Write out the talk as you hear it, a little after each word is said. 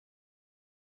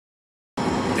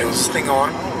Yo, is this thing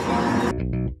on?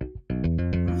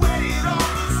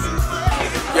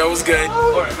 Yo, what's good?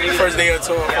 First day of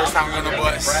tour, first time on the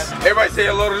bus. Everybody say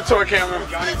hello to the tour camera.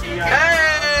 Hey!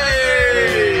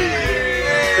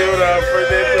 Say what up, first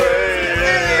day of tour.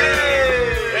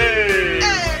 Hey!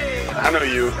 I know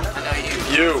you. I know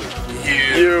you.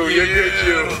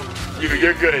 You're good,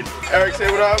 you're good. Eric,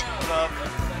 say what up.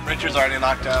 Richard's already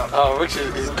knocked out. Oh,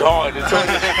 Richard is gone. It's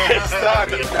only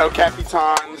started. El Capitans.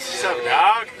 What's up,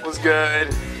 dog? What's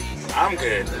good? I'm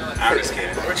good. I'm just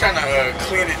kidding. We're trying to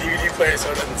clean the DVD player so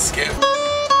it doesn't skip.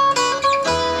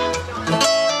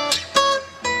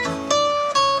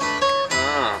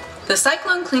 The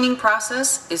cyclone cleaning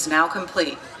process is now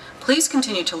complete. Please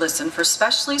continue to listen for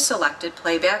specially selected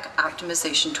playback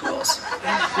optimization tools.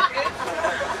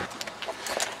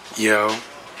 Yo,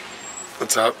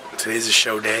 what's up? Today's a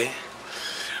show day.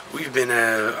 We've been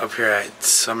up here at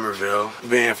Somerville. We've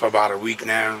been here for about a week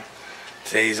now.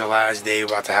 Today's the last day.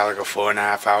 We're about to have like a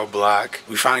 4.5 hour block.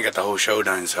 We finally got the whole show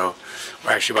done, so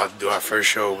we're actually about to do our first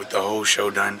show with the whole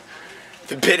show done.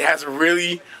 The Pit has a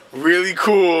really, really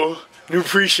cool new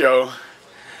pre-show.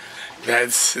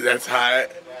 That's hot.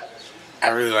 I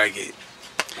really like it.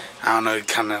 I don't know, it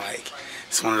kind of like,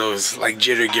 it's one of those like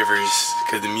jitter givers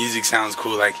because the music sounds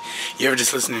cool. Like, you ever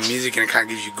just listen to music and it kind of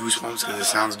gives you goosebumps because it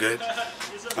sounds good?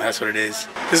 Well, that's what it is.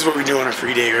 This is what we do on a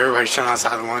free day. Everybody's chilling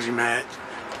outside the laundromat.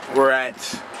 We're at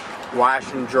Wash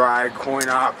and Dry Coin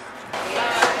Op.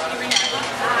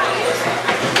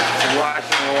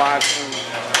 Washing.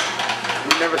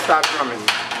 We never stop drumming.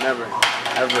 Never.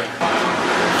 Ever.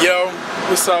 Yo,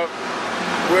 what's up?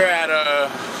 We're at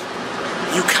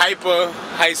Yucaipa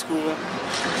High School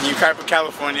in Yucaipa,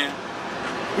 California.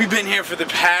 We've been here for the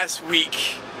past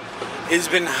week. It's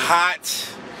been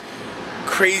hot,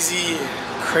 crazy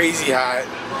hot.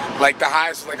 Like the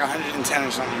highest was like 110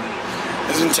 or something.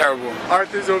 It's been terrible.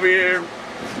 Arthur's over here.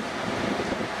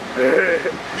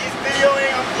 He's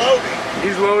videoing, I'm loading.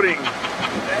 He's loading.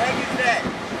 What the heck is that?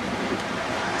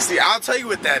 See, I'll tell you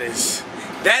what that is.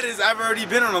 That is, I've already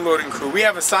been on a loading crew. We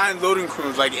have assigned loading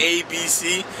crews like A, B,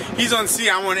 C. He's on C,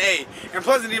 I'm on A. And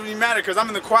plus it didn't even matter because I'm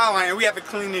in the quad line and we have to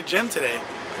clean the gym today.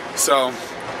 So,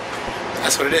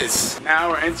 that's what it is.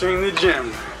 Now we're entering the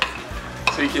gym.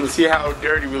 So you can see how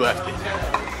dirty we left it.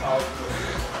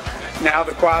 Now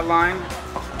the quad line.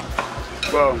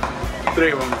 Whoa,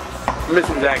 3 of them. I'm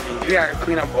missing Jackie. We gotta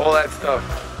clean up all that stuff.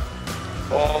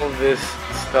 All of this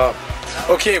stuff.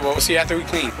 Okay, well, we'll see after we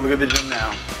clean. Look at the gym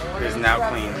now. It is now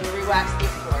clean.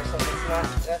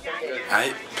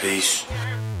 Alright, peace.